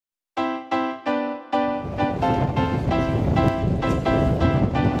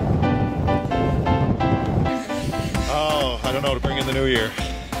don't know, to bring in the new year.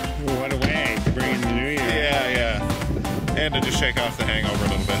 What a way to bring in the new year. Yeah. And to just shake off the hangover a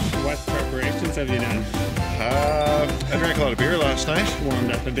little bit. What preparations have you done? I drank a lot of beer last night.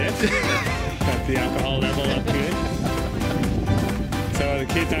 Warmed up a bit. Got the alcohol level up good. So the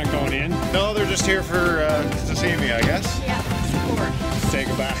kids aren't going in? No, they're just here for to see me, I guess. Yeah, support. Say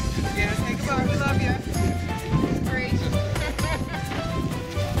goodbye. Yeah, say goodbye. We love you. Great.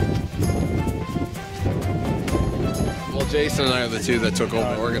 Well, Jason and I are the two that took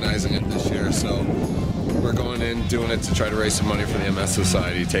over organizing it this year, so we're going in, doing it to try to raise some money for the MS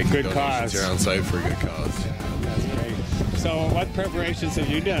Society, taking Good donations cause. here on site for a good cause. That's great. So what preparations have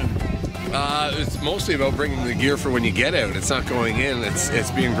you done? It's mostly about bringing the gear for when you get out. It's not going in,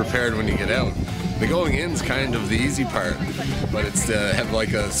 it's being prepared when you get out. The going in's kind of the easy part, but it's to have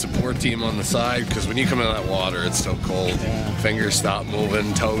like a support team on the side, because when you come out of that water, it's so cold. Yeah. Fingers stop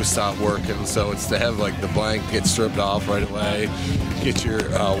moving, toes stop working, so it's to have like the blanket get stripped off right away, get your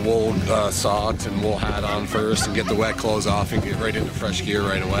wool socks and wool hat on first, and get the wet clothes off and get right into fresh gear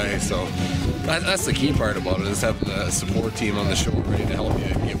right away. So that's the key part about it, is having a support team on the shore ready to help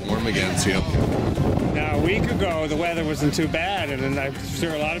you get warm again. So you don't. Now, a week ago, the weather wasn't too bad, and I'm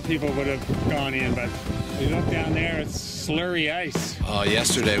sure a lot of people would have gone in, but you look down there, it's slurry ice.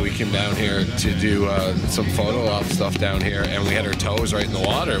 Yesterday we came down here to do some photo op stuff down here, and we had our toes right in the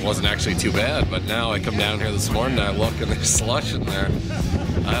water. It wasn't actually too bad, but now I come down here this morning and I look and there's slush in there.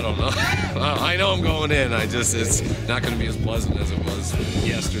 I don't know. I know I'm going in. It's not going to be as pleasant as it was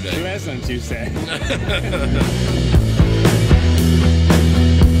yesterday. Pleasant, you say?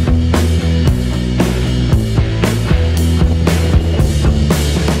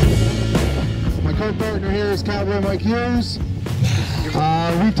 Co-partner here is Cowboy Mike Hughes.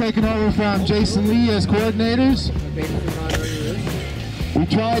 We've taken over from Jason Lee as coordinators. We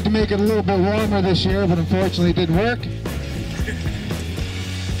tried to make it a little bit warmer this year, but unfortunately it didn't work.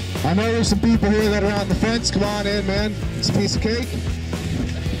 I know there's some people here that are on the fence. Come on in, man. It's a piece of cake.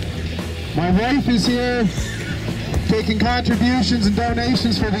 My wife is here taking contributions and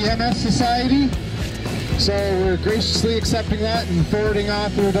donations for the MS Society. So we're graciously accepting that and forwarding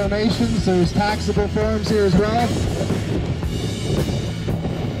off your donations. There's taxable forms here as well.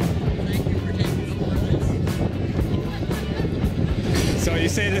 So you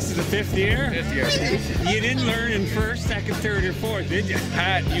say this is the 5th year? 5th year. You didn't learn in 1st, 2nd, 3rd, or 4th, did you?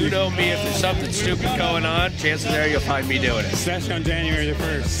 Pat, you know me. If there's something stupid going on, chances are you'll find me doing it. Especially on January the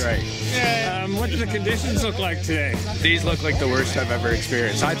 1st. That's right. What do the conditions look like today? These look like the worst I've ever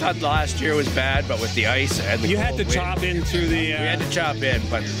experienced. I thought last year was bad, but with the ice and the You cold had to wind, chop in through the... we had to chop in,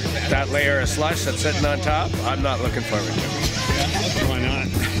 but that layer of slush that's sitting on top, I'm not looking forward to it. Why not?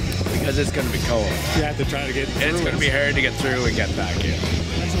 Because it's going to be cold. You have to try to get through. It's going to be hard to get through and get back in.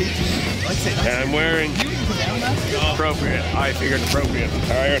 And I'm wearing appropriate. I figured appropriate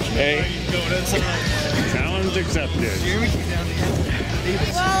attire today. Challenge accepted.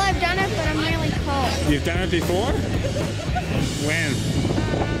 Well, I've done it, but I'm really cold. You've done it before? When?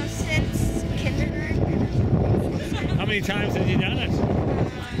 Since kindergarten. How many times have you done it?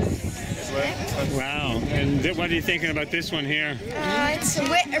 6. Wow. And what are you thinking about this one here? It's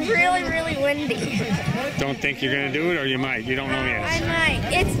really, really windy. Don't think you're going to do it, or you might? You don't know yet. I might.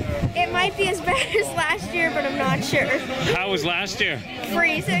 It might be as bad as last year, but I'm not sure. How was last year?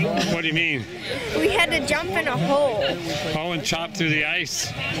 Freezing. What do you mean? We had to jump in a hole. Oh, and chop through the ice.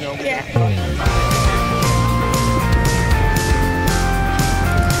 Yeah.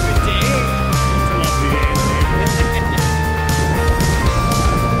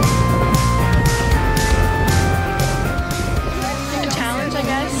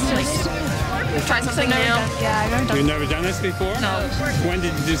 Try something new. Yeah, I've never done. You've never done this before? No. When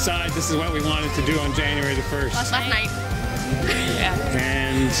did you decide this is what we wanted to do on January the 1st? Last night. Yeah.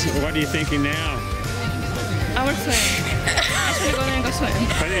 And what are you thinking now? I want to swim. I just want to go in and go swim.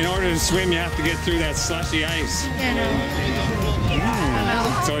 But in order to swim, you have to get through that slushy ice. Yeah,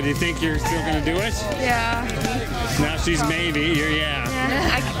 no. So do you think you're still going to do it? Yeah. Now she's maybe, you're yeah.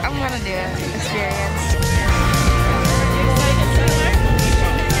 Yeah, I'm going to do it. Experience.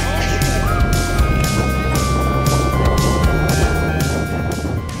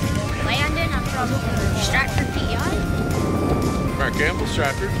 Stratford, PEI. Mark Campbell,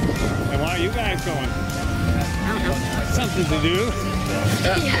 Stratford. And why are you guys going? Something to do.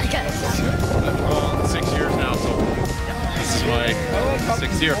 Yeah, guys. I've been going 6 years now, so this is my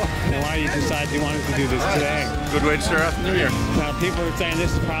 6th year. And why you decided you wanted to do this today? Good way to start off the new year. Now people are saying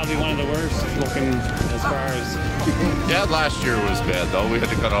this is probably one of the worst looking as far as... Yeah, last year was bad though. We had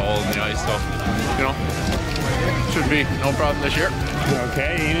to cut a hole in the ice, so, you know, should be no problem this year.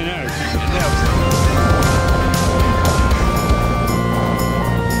 Okay, in and out. Yeah.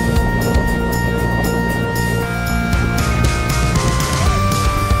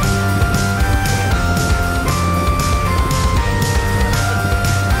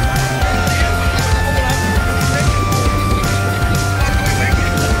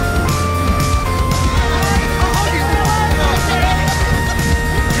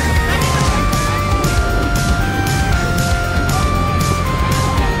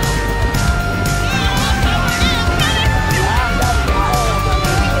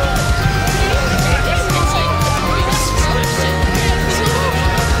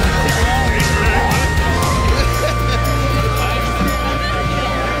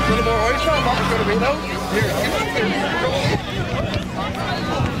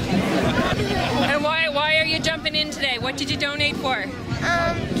 you donate for?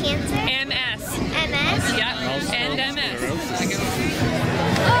 Cancer. MS. MS. Yep. And MS.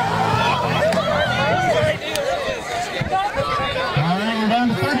 All right, we're down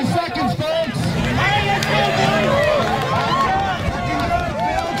to 30 seconds, folks.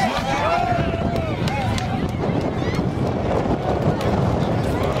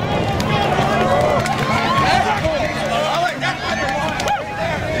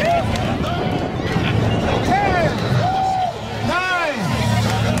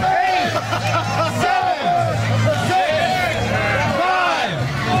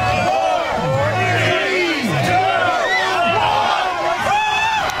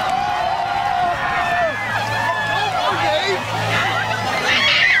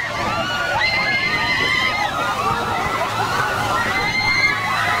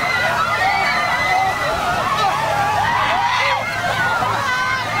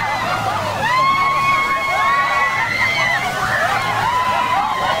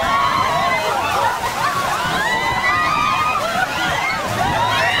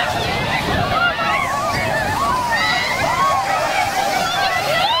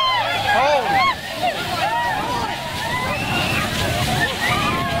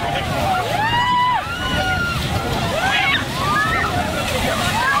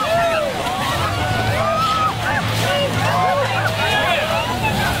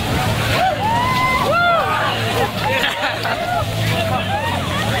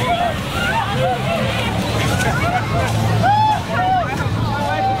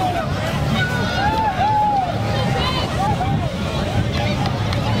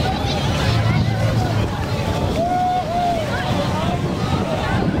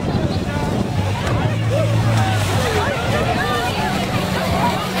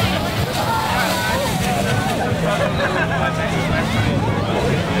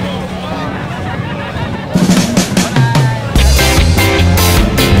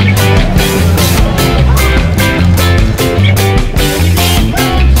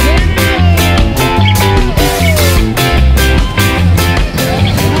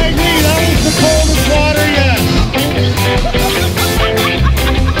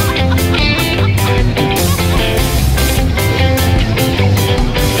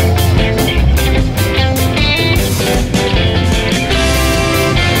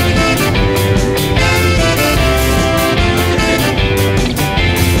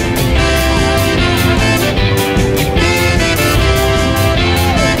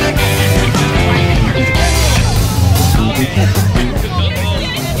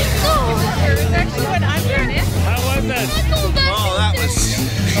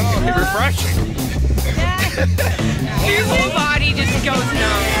 Your whole body just goes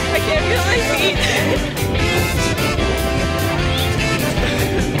numb. I can't feel my feet.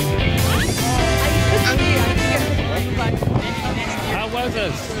 How was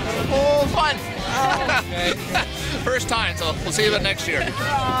this? Oh, fun. First time, so we'll see you about next year. It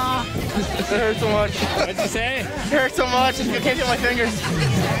hurt so much. What'd you say? It hurt so much. I can't feel my fingers.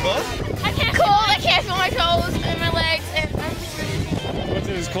 I can't cold. I can't feel my toes and my legs. And Was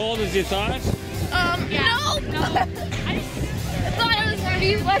it as cold as you thought? no. I thought it was gonna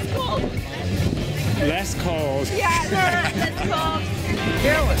be less cold. Less cold. Yeah, no, less cold.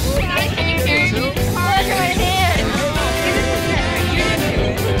 Can you hear me? Look at my hand.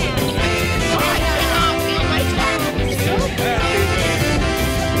 I cannot feel my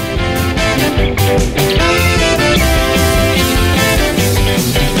toes.